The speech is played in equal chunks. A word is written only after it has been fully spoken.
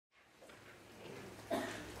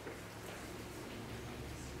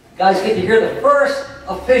guys get to hear the first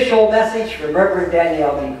official message from Reverend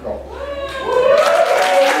Danielle Crull.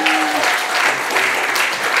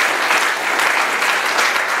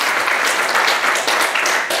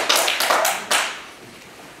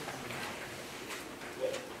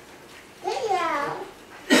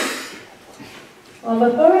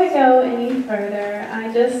 Well, before I go any further, I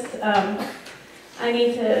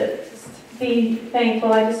need to just be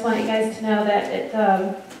thankful. I just want you guys to know that it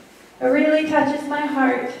really touches my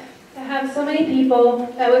heart to have so many people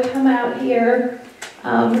that would come out here.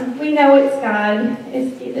 We know it's God.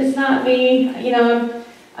 It's not me. You know,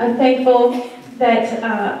 I'm thankful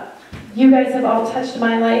that you guys have all touched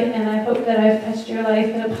my life, and I hope that I've touched your life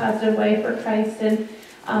in a positive way for Christ. And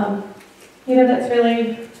you know, that's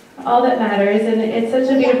really all that matters, and it's such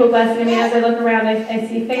a beautiful blessing. I mean, as I look around, I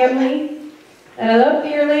see family that I love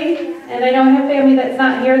dearly, and I know I have family that's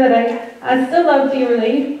not here that I still love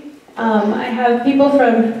dearly. I have people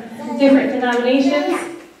from different denominations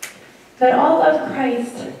that all love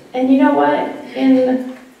Christ. And you know what?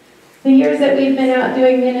 In the years that we've been out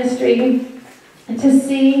doing ministry, to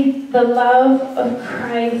see the love of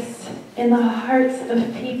Christ in the hearts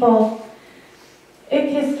of people,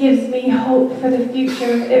 it just gives me hope for the future.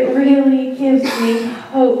 It really gives me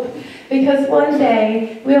hope. Because one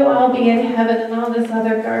day, we'll all be in heaven and all this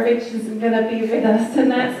other garbage is going to be with us.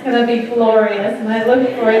 And that's going to be glorious. And I look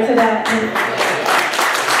forward to that. And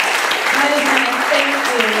I just want to thank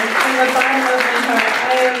you from the bottom of my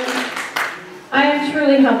heart. I am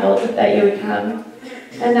truly humbled that you would come.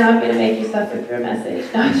 And now I'm going to make you suffer through a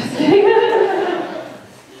message. No, I'm just kidding.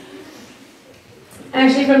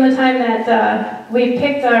 Actually, from the time that we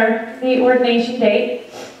picked the ordination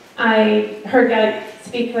date, I heard God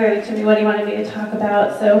speak clearly to me what he wanted me to talk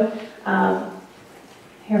about. So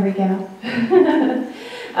here we go.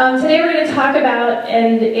 Today we're going to talk about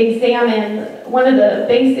and examine one of the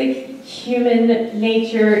basic human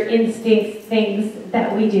nature instinct things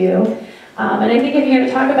that we do. And I think if you're going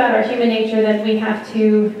to talk about our human nature, then we have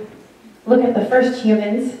to look at the first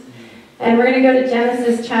humans. And we're going to go to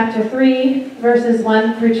Genesis chapter 3, verses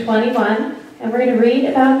 1 through 21. And we're going to read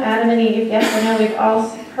about Adam and Eve. Yes, I know we've all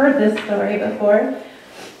heard this story before.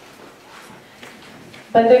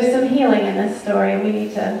 But there's some healing in this story, and we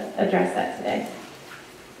need to address that today.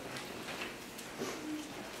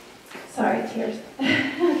 Sorry, tears.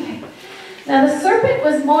 Okay. Now the serpent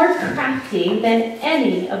was more crafty than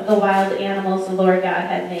any of the wild animals the Lord God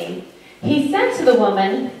had made. He said to the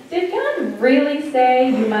woman, "Did God really say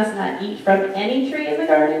you must not eat from any tree in the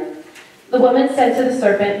garden?" The woman said to the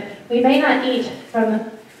serpent, We may not eat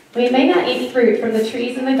fruit from the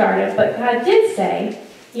trees in the garden, but God did say,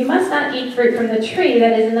 You must not eat fruit from the tree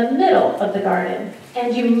that is in the middle of the garden,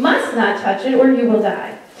 and you must not touch it or you will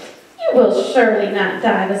die." "You will surely not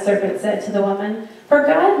die," the serpent said to the woman, "for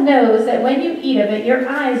God knows that when you eat of it, your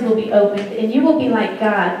eyes will be opened, and you will be like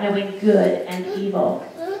God, knowing good and evil."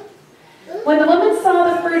 When the woman saw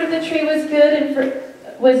the fruit of the tree was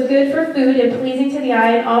good for food and pleasing to the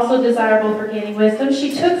eye and also desirable for gaining wisdom,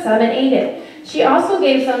 she took some and ate it. She also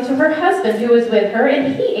gave some to her husband who was with her,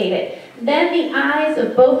 and he ate it. Then the eyes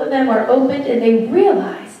of both of them were opened, and they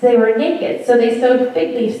realized they were naked. So they sewed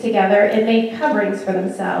fig leaves together and made coverings for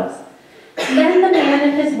themselves. Then the man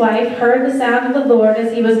and his wife heard the sound of the Lord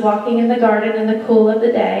as he was walking in the garden in the cool of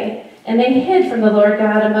the day, and they hid from the Lord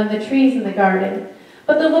God among the trees in the garden.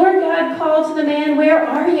 But the Lord God called to the man, "Where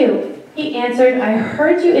are you?" He answered, "I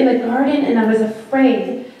heard you in the garden, and I was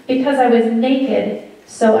afraid, because I was naked,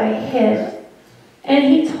 so I hid."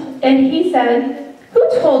 And he said,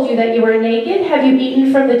 "Who told you that you were naked? Have you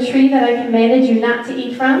eaten from the tree that I commanded you not to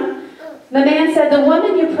eat from?" The man said, "The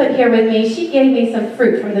woman you put here with me, she gave me some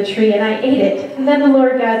fruit from the tree, and I ate it." And then the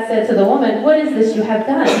Lord God said to the woman, "What is this you have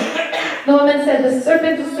done?" The woman said, "The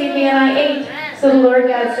serpent deceived me, and I ate." So the Lord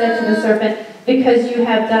God said to the serpent, "Because you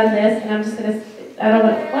have done this," and I'm just going to, I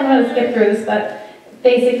don't want to skip through this, but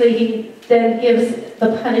basically he then gives the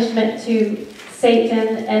punishment to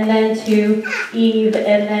Satan, and then to Eve,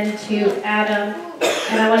 and then to Adam.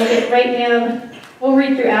 And I want to get right down, we'll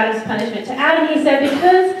read through Adam's punishment. To Adam he said,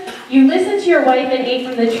 "Because you listened to your wife and ate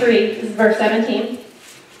from the tree," this is verse 17,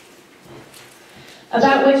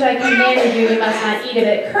 "about which I commanded you, you must not eat of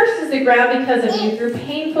it. Cursed is the ground because of you. Through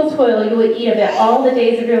painful toil you will eat of it all the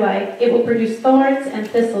days of your life. It will produce thorns and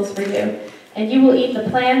thistles for you. And you will eat the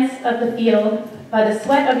plants of the field. By the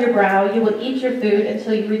sweat of your brow you will eat your food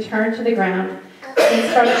until you return to the ground.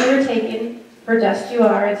 Since from it you were taken, for dust you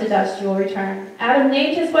are, and to dust you will return." Adam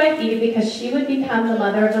named his wife Eve because she would become the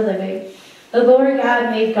mother of the living. The Lord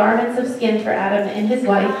God made garments of skin for Adam and his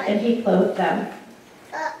wife, and he clothed them.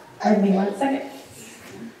 Pardon me 1 second.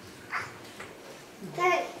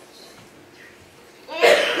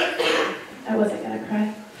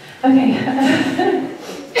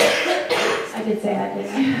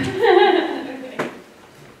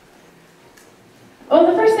 Well,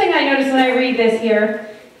 the first thing I notice when I read this here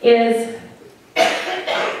is,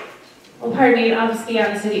 well, pardon me, I'll just be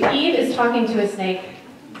honest with you. Eve is talking to a snake.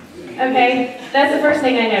 Okay? That's the first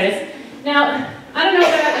thing I notice. Now, I don't know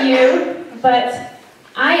about you, but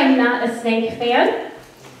I am not a snake fan.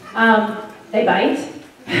 They bite.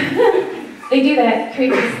 They do that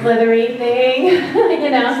creepy, slithery thing, you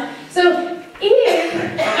know. So Eve,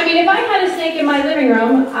 I mean, if I had a snake in my living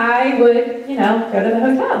room, I would, you know, go to the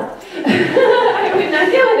hotel. I would not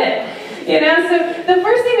deal with it, you know. So the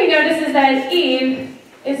first thing we notice is that Eve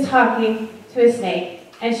is talking to a snake,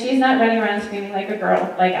 and she's not running around screaming like a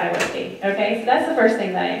girl, like I would be, okay? So that's the first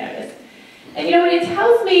thing that I noticed. And you know what, it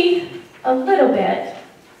tells me a little bit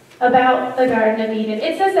about the Garden of Eden.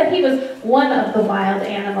 It says that he was one of the wild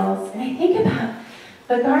animals. And I think about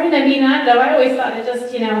the Garden of Eden, though I always thought it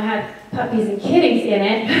just, you know, had puppies and kitties in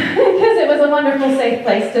it because it was a wonderful, safe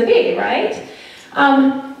place to be, right?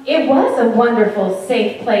 It was a wonderful,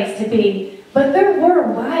 safe place to be, but there were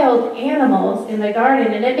wild animals in the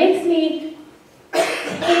garden, and it makes me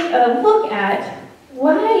take a look at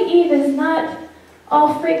why Eve is not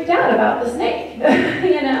all freaked out about the snake,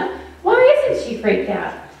 you know? Why isn't she freaked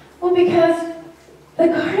out? Well, because the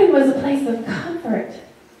garden was a place of comfort,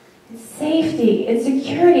 and safety, and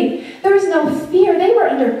security. There was no fear. They were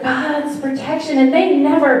under God's protection, and they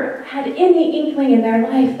never had any inkling in their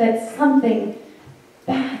life that something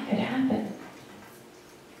bad could happen.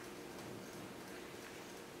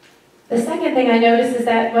 The second thing I noticed is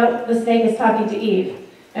that, well, the snake is talking to Eve,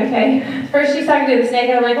 okay? First she's talking to the snake,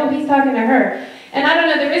 and I'm like, well, he's talking to her. And I don't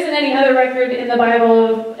know, there isn't any other record in the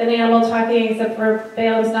Bible of an animal talking except for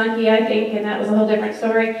Balaam's donkey, I think, and that was a whole different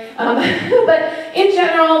story. But in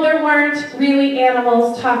general, there weren't really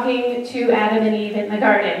animals talking to Adam and Eve in the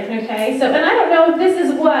garden, okay? So, and I don't know if this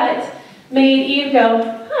is what made Eve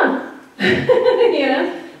go, huh, you know,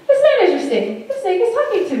 isn't that interesting? The snake is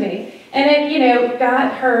talking to me. And it, you know,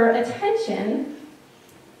 got her attention.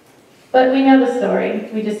 But we know the story.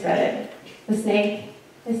 We just read it. The snake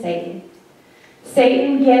is Satan.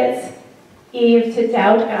 Satan gets Eve to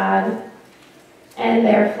doubt God, and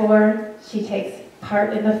therefore she takes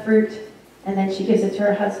part in the fruit, and then she gives it to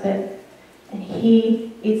her husband, and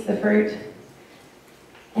he eats the fruit.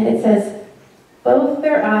 And it says, both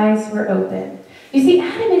their eyes were open. You see,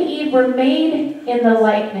 Adam and Eve were made in the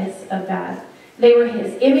likeness of God. They were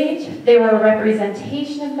his image, they were a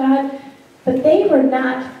representation of God, but they were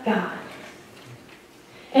not God.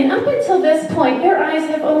 And up until this point, their eyes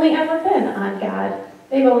have only ever been on God.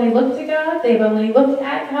 They've only looked to God. They've only looked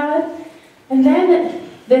at God. And then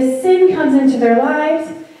this sin comes into their lives.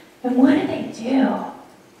 And what do?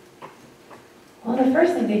 Well, the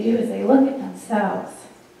first thing they do is they look at themselves.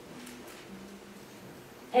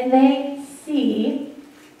 And they see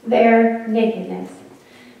their nakedness.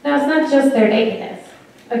 Now, it's not just their nakedness,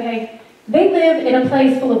 okay? They live in a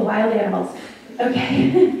place full of wild animals,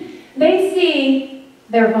 okay? They see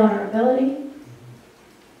their vulnerability.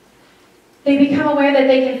 They become aware that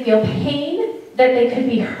they can feel pain, that they could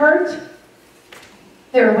be hurt.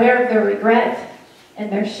 They're aware of their regret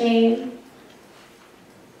and their shame.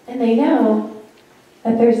 And they know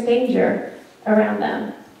that there's danger around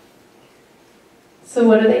them. So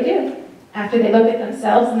what do? After they look at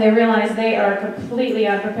themselves and they realize they are completely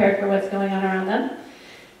unprepared for what's going on around them,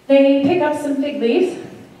 they pick up some fig leaves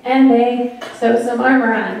and they sew some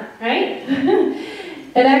armor on, right?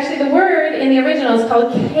 And actually the word in the original is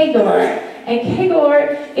called kegor. And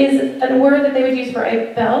kegor is a word that they would use for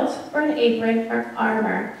a belt or an apron or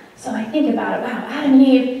armor. So I think about it, wow, Adam and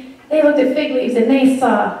Eve, they looked at fig leaves and they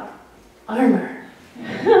saw armor.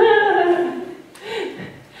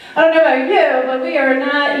 I don't know about you, but we are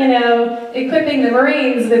not, you know, equipping the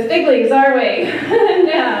Marines with fig leaves, are we?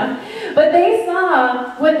 No. But they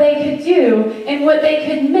saw what they could do and what they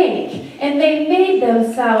could make. And they made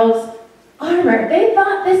themselves armor. They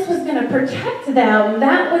thought this was going to protect them.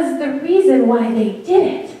 That was the reason why they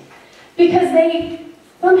did it. Because they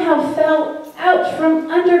somehow fell out from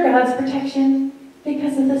under God's protection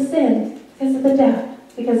because of the sin, because of the doubt,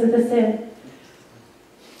 because of the sin.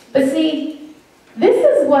 But see, this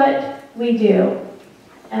is what we do.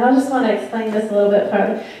 And I just want to explain this a little bit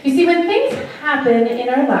further. You see, when things happen in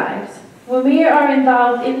our lives, when we are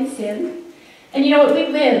involved in sin, and you know what, we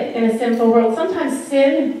live in a sinful world. Sometimes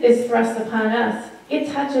sin is thrust upon us.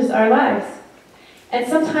 It touches our lives. And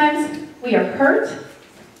sometimes we are hurt,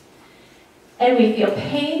 and we feel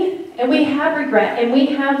pain, and we have regret, and we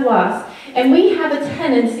have loss. And we have a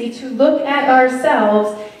tendency to look at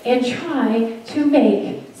ourselves and try to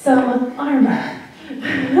make some armor.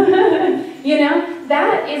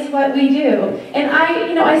 That is what we do. And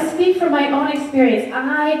I speak from my own experience.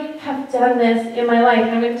 I have done this in my life,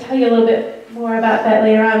 and I'm going to tell you a little bit more about that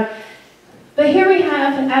later on. But here we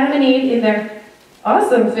have Adam and Eve in their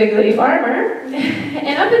awesome fig leaf armor.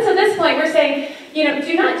 And up until this point, we're saying, do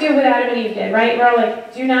not do what Adam and Eve did, right? We're all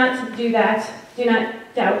like, do not do that. Do not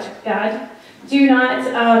doubt God. Do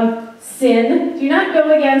not sin. Do not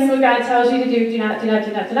go against what God tells you to do. Do not, do not,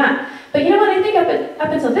 do not, do not. But what I think up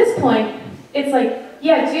until this point, it's like,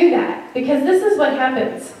 yeah, do that. Because this is what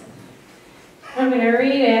happens. I'm going to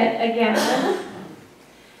read it again.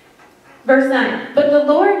 Verse 9. But the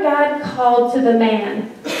Lord God called to the man,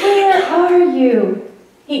 "Where are you?"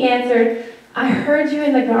 He answered, "I heard you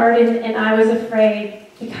in the garden, and I was afraid,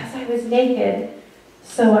 because I was naked,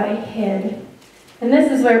 so I hid." And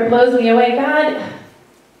this is where it blows me away. God,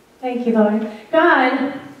 thank you, Lord.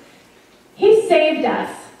 God, He saved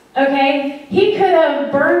us. Okay? He could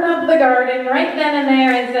have burned up the garden right then and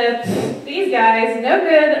there and said, "These guys, no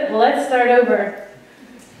good, let's start over."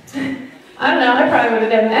 I don't know, I probably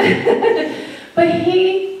would have done that. But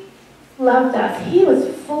He loved us. He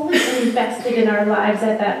was fully invested in our lives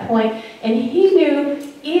at that point, and He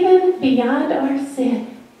knew even beyond our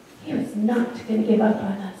sin, He was not going to give up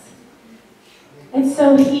on us. And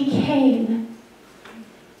so He came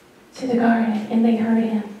to the garden, and they heard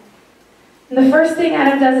Him. And the first thing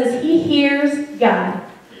Adam does is he hears God.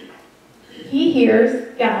 He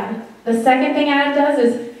hears God. The second thing Adam does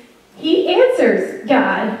is he answers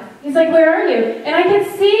God. He's like, "Where are you?" And I can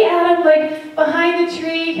see Adam like behind the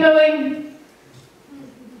tree going,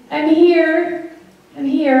 "I'm here. I'm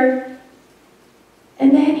here."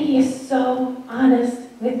 And then he is so honest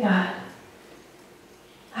with God.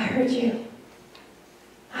 "I heard you.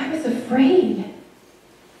 I was afraid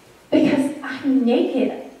because I'm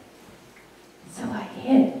naked. So I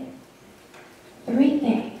hid."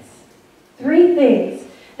 Three things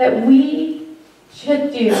that we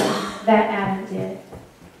should do that Adam did.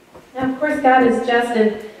 Now, of course, God is just,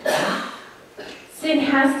 and sin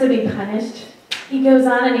has to be punished. He goes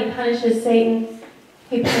on and he punishes Satan.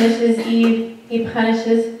 He punishes Eve. He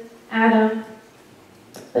punishes Adam.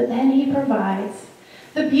 But then He provides.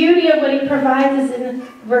 The beauty of what He provides is in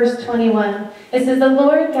verse 21. It says, "The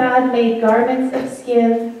Lord God made garments of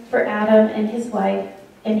skin for Adam and his wife,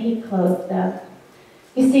 and He clothed them."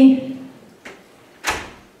 You see,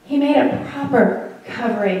 He made a proper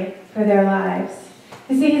covering for their lives.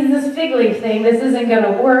 You see, this fig leaf thing, this isn't going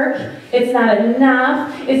to work. It's not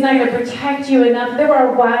enough. It's not going to protect you enough. There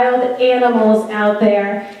are wild animals out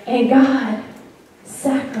there, and God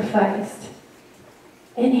sacrificed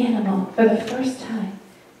an animal for the first time.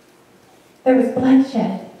 There was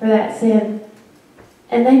bloodshed for that sin.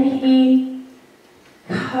 And then He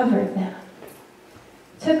covered them.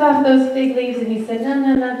 Took off those fig leaves and He said,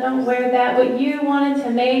 no, don't wear that. What you wanted to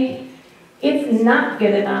make, it's not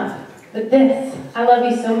good enough. But this, I love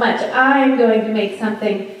you so much. I'm going to make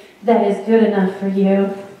something that is good enough for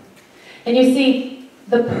you. And you see,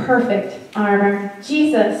 the perfect armor.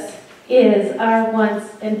 Jesus is our once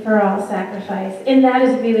and for all sacrifice. And that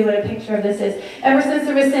is really what a picture of this is. Ever since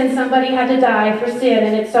there was sin, somebody had to die for sin.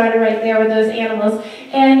 And it started right there with those animals.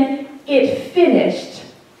 And it finished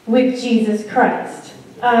with Jesus Christ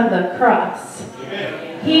on the cross.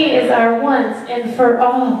 Amen. He is our once and for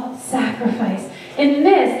all sacrifice. And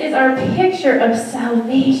this is our picture of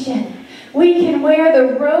salvation. We can wear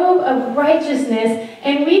the robe of righteousness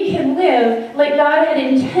and we can live like God had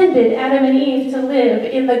intended Adam and Eve to live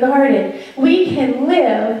in the garden. We can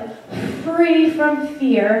live free from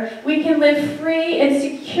fear. We can live free and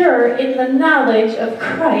secure in the knowledge of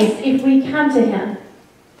Christ if we come to Him.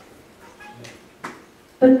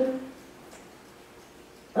 But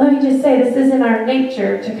let me just say, this isn't our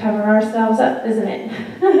nature to cover ourselves up, isn't it?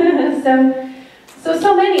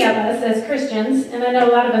 So many of us as Christians, and I know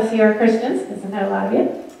a lot of us here are Christians, because I know a lot of you.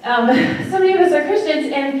 So many of us are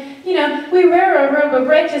Christians, and, we wear a robe of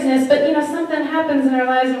righteousness, but, something happens in our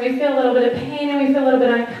lives, and we feel a little bit of pain, and we feel a little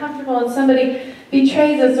bit uncomfortable, and somebody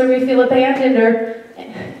betrays us, or we feel abandoned, or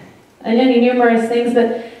any numerous things,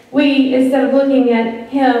 but we, instead of looking at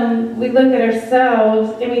Him, we look at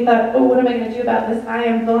ourselves, and we thought, oh, what am I going to do about this? I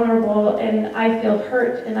am vulnerable, and I feel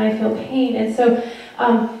hurt, and I feel pain, and so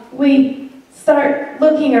we start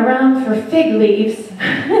looking around for fig leaves,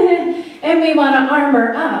 and we want to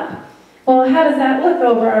armor up. Well, how does that look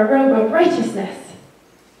over our robe of righteousness?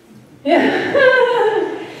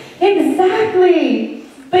 Yeah, exactly.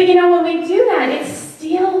 But when we do that, it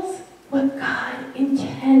steals what God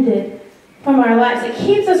intended from our lives. It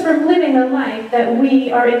keeps us from living the life that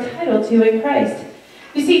we are entitled to in Christ.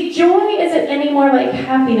 You see, joy isn't any more like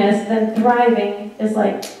happiness than thriving is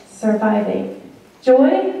like surviving.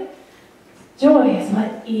 Joy? Joy is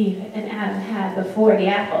what Eve and Adam had before the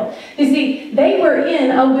apple. You see, they were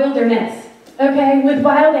in a wilderness, okay, with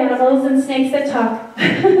wild animals and snakes that talk.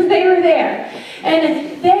 They were there.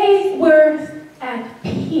 And they were at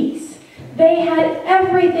peace. They had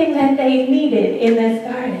everything that they needed in this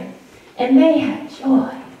garden. And they had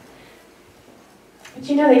joy. But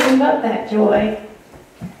you know, they gave up that joy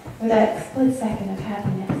for that split second of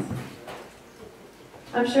happiness.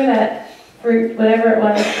 I'm sure that fruit, whatever it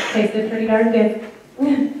was, tasted pretty darn good.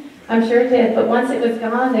 I'm sure it did. But once it was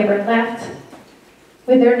gone, they were left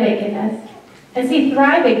with their nakedness. And see,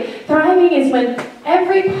 thriving is when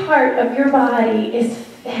every part of your body is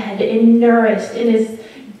fed and nourished and is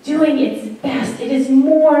doing its best. It is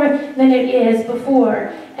more than it is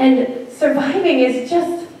before. And surviving is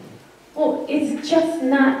just, well, it's just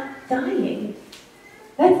not dying.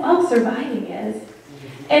 That's all surviving is.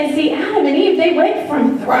 And see, Adam and Eve, they went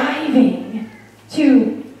from thriving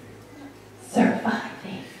to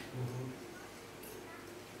surviving.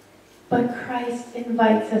 But Christ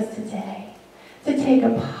invites us today to take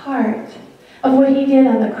a part of what he did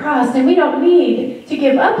on the cross. And we don't need to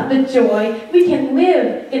give up the joy. We can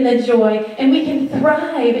live in the joy, and we can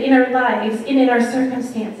thrive in our lives and in our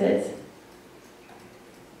circumstances.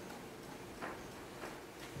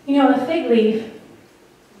 You know, a fig leaf,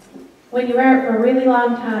 when you wear it for a really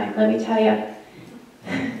long time, let me tell you,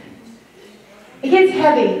 it gets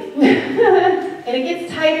heavy, and it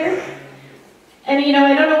gets tighter. And you know,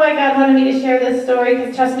 I don't know why God wanted me to share this story,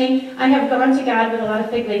 because trust me, I have gone to God with a lot of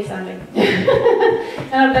fig leaves on me.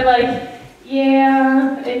 And I've been like,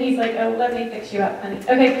 yeah, and he's like, oh, let me fix you up, honey.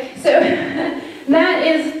 Okay, so that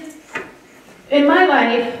is, in my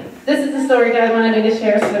life, this is the story God wanted me to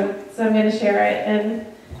share, so I'm going to share it. And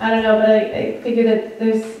I don't know, but I figure that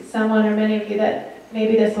there's someone or many of you that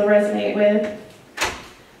maybe this will resonate with.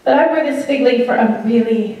 But I wore this fig leaf for a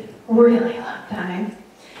really, really long time.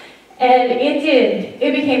 And it did.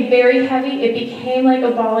 It became very heavy. It became like a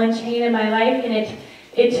ball and chain in my life, and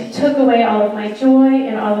it took away all of my joy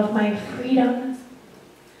and all of my freedom.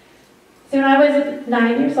 So when I was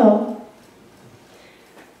 9 years old,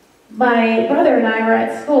 my brother and I were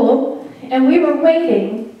at school, and we were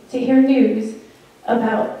waiting to hear news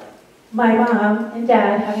about my mom and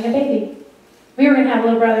dad having a baby. We were going to have a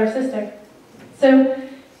little brother or sister. So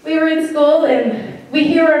we were in school, and we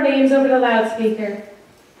hear our names over the loudspeaker.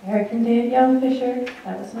 Eric and Danielle Fisher,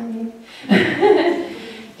 that was my name.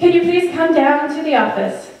 Can you please come down to the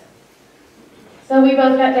office? So we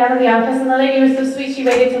both got down to the office, and the lady was so sweet, she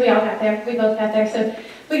waited till we all got there. We both got there. So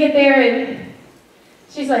we get there, and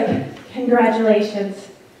she's like, congratulations,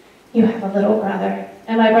 you have a little brother.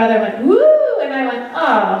 And my brother went, woo! And I went,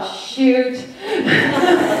 oh, shoot.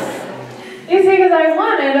 You see, because I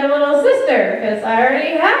wanted a little sister, because I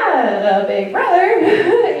already had a big brother,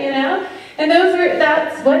 you know? And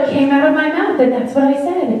that's what came out of my mouth, and that's what I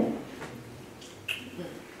said.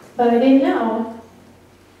 But I didn't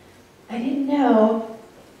know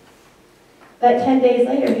that 10 days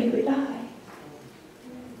later he would die.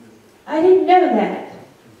 I didn't know that.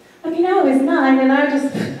 I mean, I was 9, and I was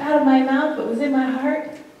just out of my mouth, but was in my heart.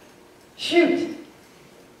 Shoot.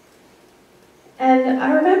 And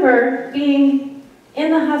I remember being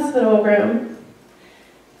in the hospital room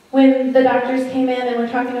when the doctors came in and were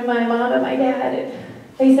talking to my mom and my dad, and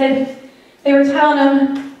they said they were telling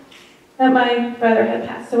them that my brother had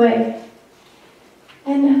passed away.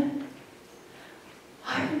 And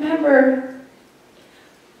I remember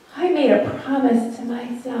I made a promise to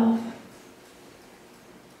myself.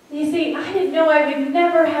 You see, I didn't know I would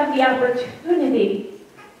never have the opportunity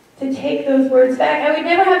to take those words back. I would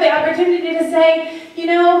never have the opportunity to say, you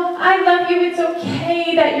know, I love you, it's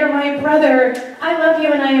okay that you're my brother. I love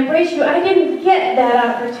you and I embrace you. I didn't get that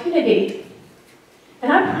opportunity.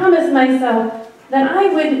 And I promised myself that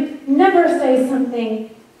I would never say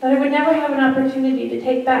something that I would never have an opportunity to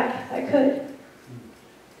take back if I could.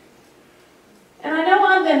 And I know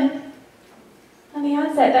on the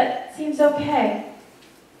onset that seems okay.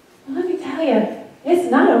 But let me tell you,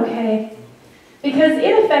 it's not okay. Because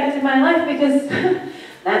it affected my life, because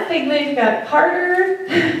that fig leaf got harder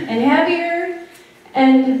and heavier,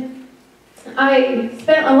 and I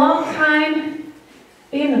spent a long time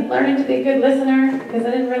learning to be a good listener, because I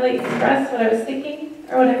didn't really express what I was thinking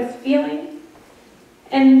or what I was feeling.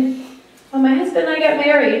 And when my husband and I got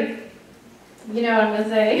married, you know what I'm going to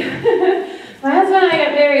say. My husband and I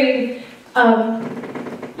got married,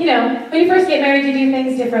 you know, when you first get married, you do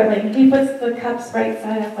things differently. He puts the cups right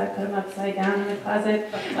side up, I put them upside down in the closet.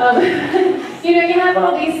 You know, you have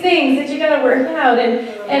all these things that you got to work out.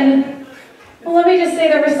 And well, let me just say,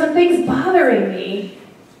 there were some things bothering me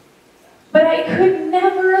But I could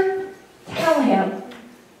never tell him.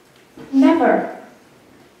 Never.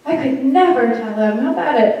 I could never tell him. How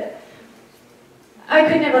about it? I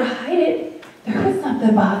could never hide it. There was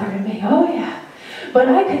something bothering me. Oh, yeah. But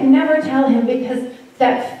I could never tell him because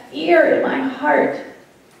that fear in my heart,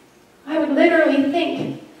 I would literally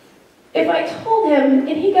think, if I told him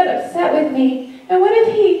and he got upset with me, and what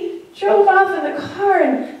if he drove off in the car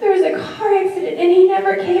and there was a car accident and he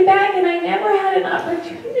never came back and I never had an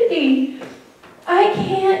opportunity? I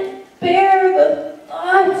can't bear the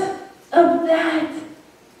thought of that.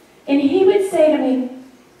 And he would say to me,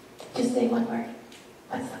 just say one word.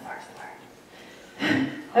 What's the first word?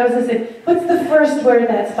 I was listening. What's the first word of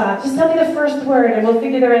that spot? Just tell me the first word and we'll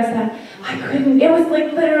figure the rest out. I couldn't. It was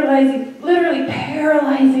like literally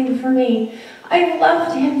paralyzing for me. I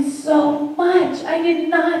loved him so much. I did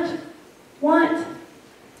not want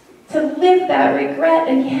to live that regret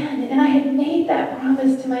again. And I had made that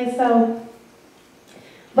promise to myself.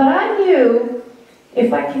 But I knew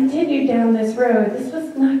if I continued down this road, this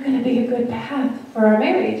was not going to be a good path for our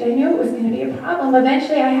marriage. I knew it was going to be a problem.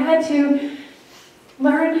 Eventually, I had to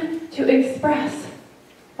learn to express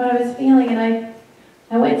what I was feeling. And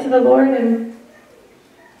I went to the Lord and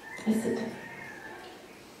I said,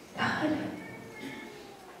 God,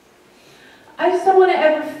 I just don't want to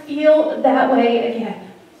ever feel that way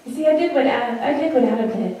again. You see, I did what Adam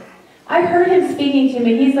did. I heard him speaking to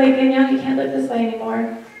me. He's like, Danielle, you can't live this way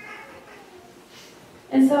anymore.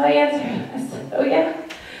 And so I answered, I said, oh yeah?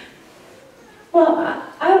 Well,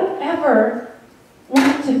 I don't ever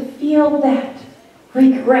want to feel that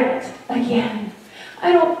regret again.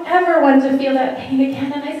 I don't ever want to feel that pain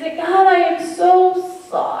again. And I said, God, I am so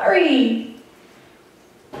sorry.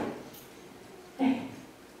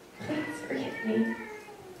 Please forgive me.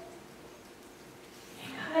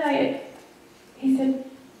 God, he said,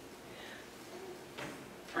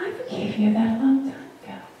 I forgave you that a long time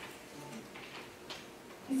ago.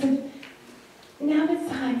 He said, now it's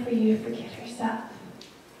time for you to forgive yourself.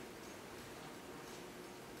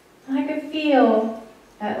 And I could feel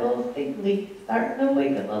that little fig leaf starting to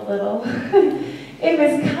wiggle a little. It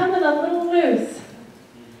was coming a little loose.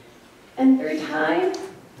 And through time,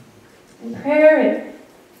 and prayer, and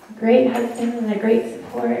a great husband, and a great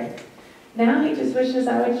support, now he just wishes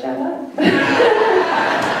I would shut up.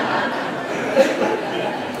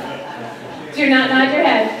 Do not nod your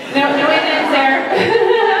head. No amens there.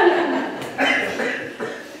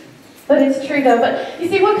 But it's true though. But you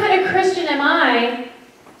see, what kind of Christian am I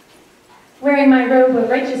wearing my robe of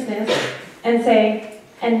righteousness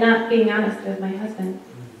and not being honest with my husband?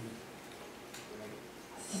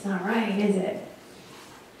 It's just not right, is it?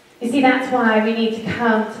 You see, that's why we need to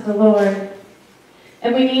come to the Lord.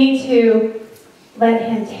 And we need to let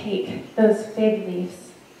him take those fig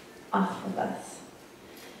leaves off of us.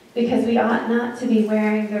 Because we ought not to be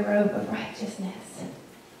wearing the robe of righteousness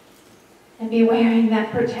and be wearing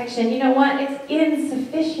that protection. You know what? It's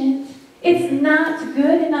insufficient. It's not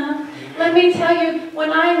good enough. Let me tell you,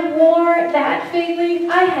 when I wore that fig leaf,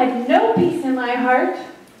 I had no peace in my heart.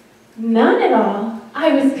 None at all.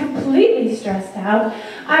 I was completely stressed out.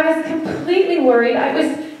 I was completely worried. I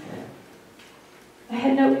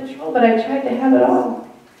had no control, but I tried to have it all.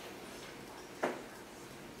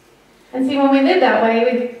 And see, when we live that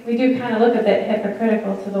way, we do kind of look a bit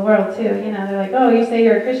hypocritical to the world, too. You know, they're like, oh, you say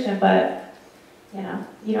you're a Christian, but, you know,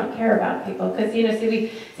 you don't care about people. Because, you know,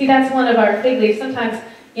 see, that's one of our fig leaves. Sometimes,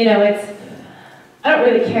 you know, I don't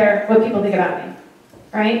really care what people think about me.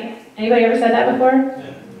 Right? Anybody ever said that before?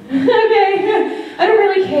 Yeah. Okay. I don't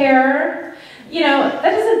really care. You know,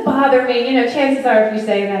 that doesn't bother me. You know, chances are if you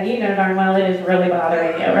say that, you know darn well it is really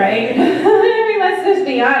bothering you, right? I mean, let's just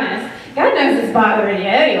be honest. God knows it's bothering you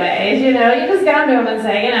anyways, you know. You just come to him and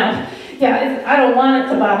say, you know, yeah, I don't want it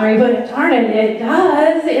to bother me, but darn it, it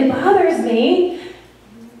does. It bothers me.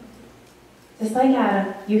 Just like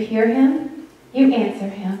Adam, you hear him, you answer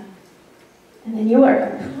him, and then you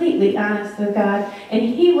are completely honest with God, and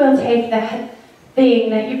he will take that thing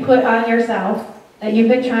that you put on yourself, that you've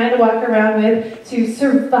been trying to walk around with to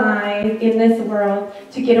survive in this world,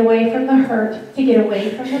 to get away from the hurt, to get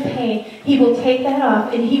away from the pain. He will take that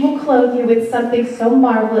off and he will clothe you with something so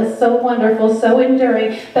marvelous, so wonderful, so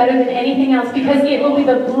enduring, better than anything else, because it will be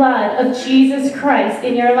the blood of Jesus Christ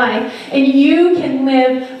in your life. And you can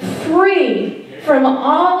live free from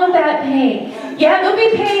all of that pain. Yeah, there'll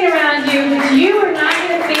be pain around you, but you are not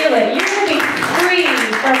going to feel it. You're going to be free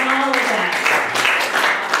from all of that.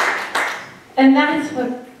 And that's what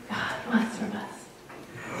God wants from us.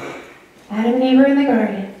 Adam and Eve were in the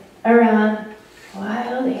garden around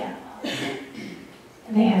wild animals.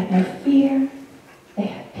 And they had no fear. They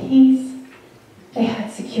had peace. They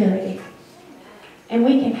had security.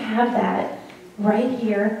 right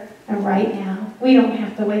here and right now. We don't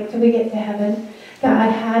have to wait till we get to heaven.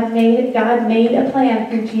 God made a plan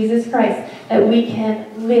through Jesus Christ that we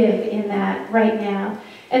can live in that right now.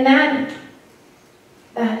 And that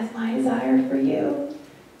is my desire for you.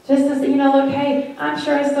 Just as, look, hey, I'm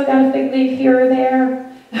sure I still got a fig leaf here or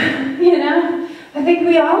there. I think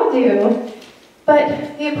we all do.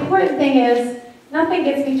 But the important thing is, nothing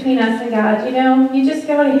gets between us and God. You just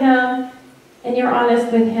go to Him and you're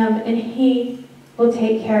honest with Him, and He will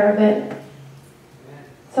take care of it.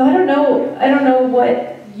 So I don't know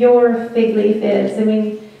what your fig leaf is. I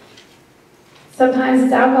mean, sometimes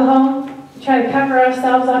it's alcohol. We try to cover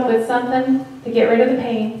ourselves up with something to get rid of the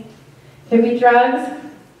pain. It could be drugs.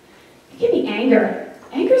 It could be anger.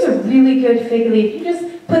 Anger's a really good fig leaf. You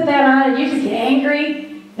just put that on and you just get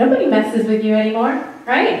angry. Nobody messes with you anymore,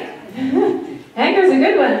 right? Anger's a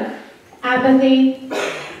good one. Apathy.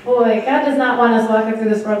 Boy, God does not want us walking through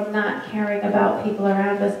this world not caring about people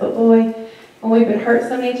around us. But boy, when we've been hurt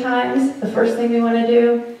so many times, the first thing we want to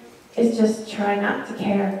do is just try not to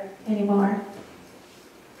care anymore.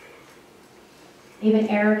 Even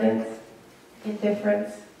arrogance,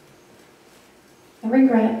 indifference, and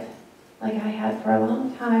regret, like I had for a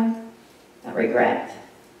long time. That regret.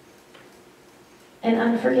 And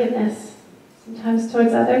unforgiveness, sometimes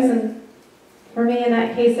towards others, and for me in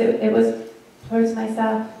that case, it was towards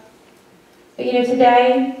myself. But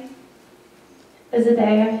today is a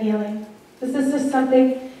day of healing. This is just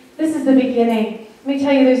something, this is the beginning. Let me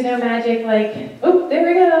tell you, there's no magic like, oh, there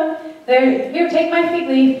we go. Here, take my fig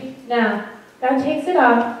leaf. No, God takes it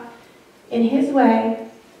off in His way,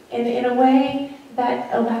 and in a way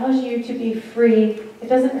that allows you to be free. It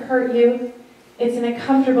doesn't hurt you. It's in a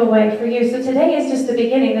comfortable way for you. So today is just the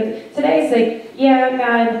beginning. Today is like, yeah,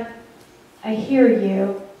 God, I hear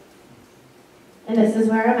you, and this is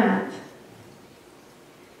where I'm at.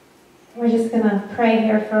 We're just going to pray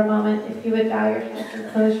here for a moment. If you would bow your heads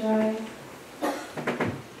and close your eyes.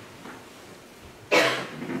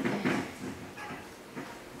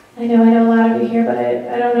 I know a lot of you here, but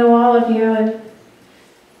I don't know all of you. And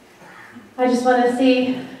I just want to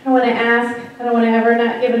see, I want to ask, I don't want to ever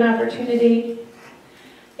not give an opportunity.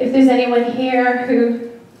 If there's anyone here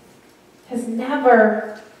who has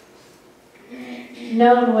never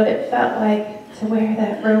known what it felt like to wear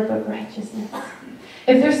that robe of righteousness.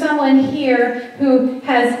 If there's someone here who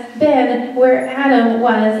has been where Adam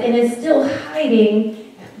was and is still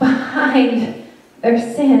hiding behind their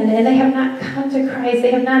sin, and they have not come to Christ,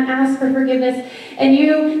 they have not asked for forgiveness, and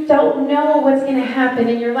you don't know what's going to happen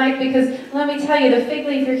in your life, because let me tell you, the fig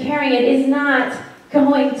leaf you're carrying it is not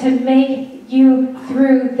going to make you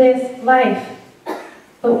through this life.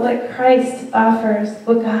 But what Christ offers,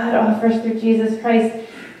 what God offers through Jesus Christ,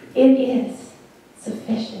 it is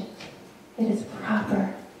sufficient. It is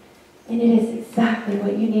proper. And it is exactly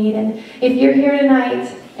what you need. And if you're here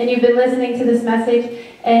tonight and you've been listening to this message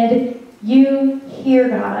and you hear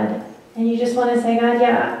God and you just want to say, God,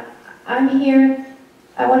 yeah, I'm here.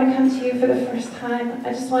 I want to come to you for the first time.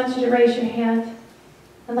 I just want you to raise your hand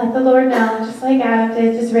and let the Lord know, just like Adam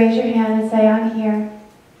did. Just raise your hand and say, I'm here.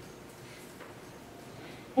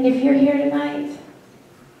 And if you're here tonight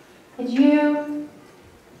and you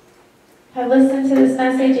have listened to this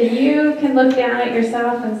message and you can look down at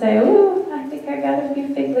yourself and say, ooh, I think I got a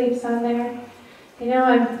few fig leaves on there.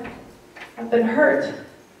 I've been hurt.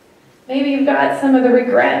 Maybe you've got some of the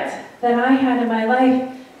regret that I had in my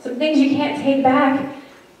life, some things you can't take back.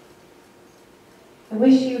 I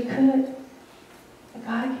wish you could, but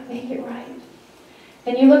God can make it right.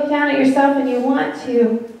 And you look down at yourself and you want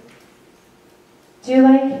to do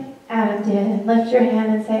like Adam did and lift your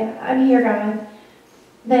hand and say, I'm here, God.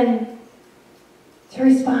 Then to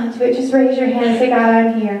respond to it, just raise your hand and say, God,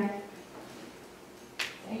 I'm here.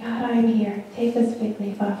 Say, God, I'm here. Take this fig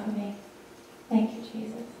leaf off of me. Thank you,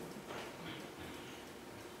 Jesus.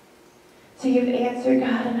 So you've answered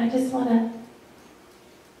God, and I just want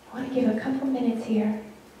to give a couple minutes here.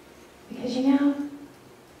 Because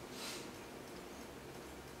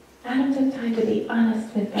Adam took time to be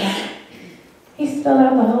honest with God. He spilled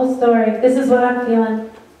out the whole story. This is what I'm feeling.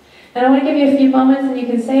 And I want to give you a few moments, and you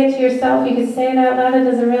can say it to yourself. You can say it out loud. It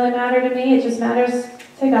doesn't really matter to me. It just matters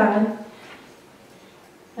to God.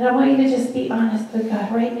 And I want you to just be honest with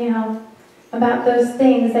God right now about those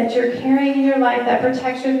things that you're carrying in your life, that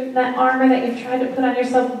protection, that armor that you've tried to put on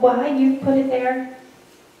yourself, why you put it there,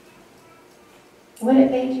 what it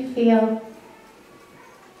made you feel.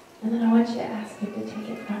 And then I want you to ask Him to take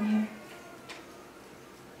it from you.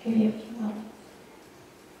 I'll give you a few moments.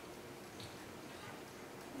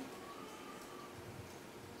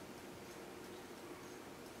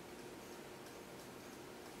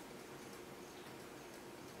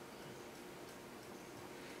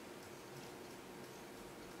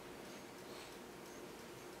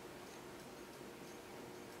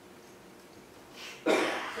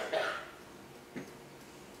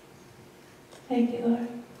 Thank you, Lord.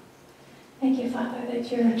 Thank you, Father, that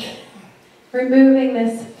you're removing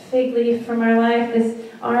this fig leaf from our life, this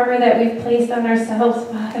armor that we've placed on ourselves.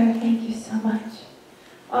 Father, thank you so much.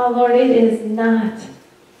 Oh, Lord, it is not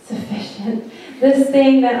sufficient. This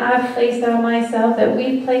thing that I've placed on myself, that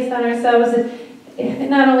we've placed on ourselves, it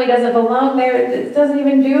not only doesn't belong there, it doesn't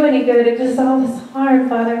even do any good. It does all this harm,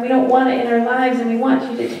 Father. We don't want it in our lives, and we want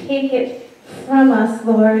you to take it from us,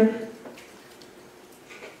 Lord.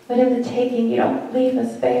 But in the taking, you don't leave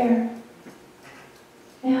us bare.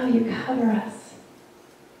 Now you cover us.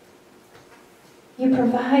 You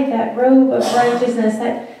provide that robe of righteousness,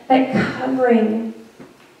 that covering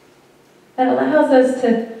that allows us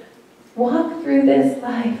to walk through this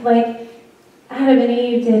life like Adam and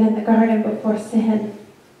Eve did in the garden before sin.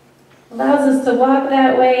 Allows us to walk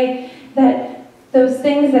that way, that those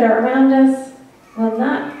things that are around us will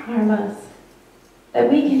not harm us.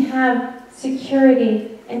 That we can have security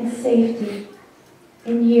and safety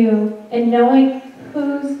in you and knowing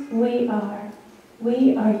whose we are.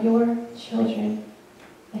 We are your children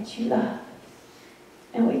that you love.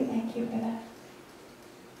 And we thank you for that.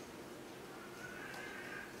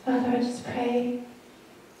 Father, I just pray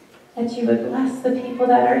that you would bless the people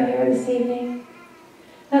that are here this evening.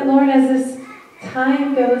 That, Lord, as this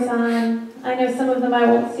time goes on, I know some of them I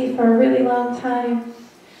won't see for a really long time,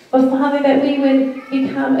 but Father, that we would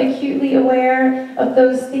become acutely aware of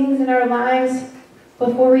those things in our lives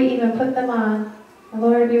before we even put them on. And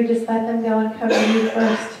Lord, we would just let them go and cover you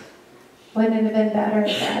first. Wouldn't it have been better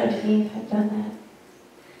if Adam and Eve had done that?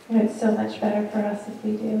 And it's so much better for us if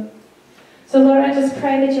we do. So Lord, I just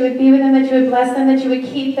pray that you would be with them, that you would bless them, that you would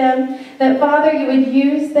keep them, that Father, you would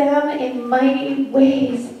use them in mighty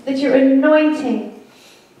ways, that your anointing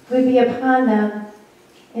would be upon them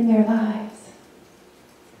in their lives.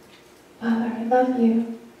 Father, I love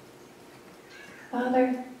you.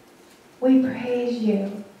 Father, we praise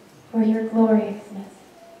you for your gloriousness.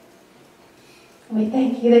 And we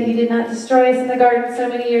thank you that you did not destroy us in the garden so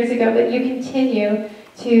many years ago, but you continue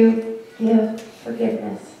to give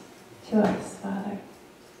forgiveness to us, Father.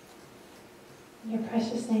 In your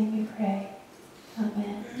precious name we pray.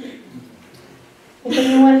 Amen. If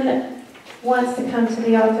anyone wants to come to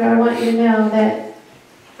the altar, I want you to know that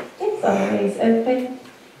it's always open.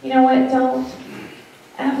 You know what? Don't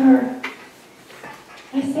ever,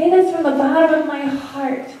 I say this from the bottom of my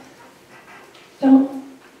heart, don't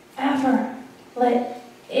ever let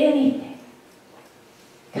anything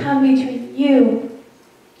come between you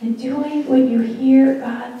and doing what you hear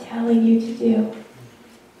God telling you to do.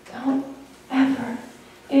 Don't ever.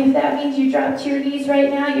 And if that means you drop to your knees right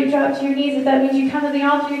now, you drop to your knees. If that means you come to the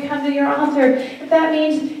altar, you come to your altar. If that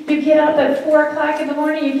means you get up at 4 o'clock in the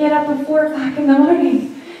morning, you get up at 4 o'clock in the morning.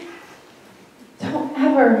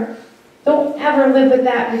 Don't ever live with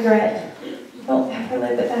that regret. Don't ever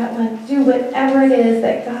live with that one. Do whatever it is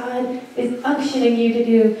that God is unctioning you to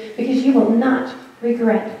do, because you will not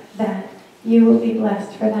regret that. You will be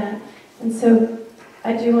blessed for that. And so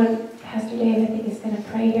I do want, Pastor Dave, I think, is going to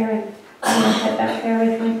pray here, and I'm going to head back there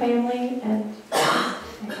with my family. And I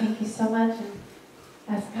thank you so much, and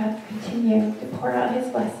ask God to continue to pour out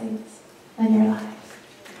his blessings on your life.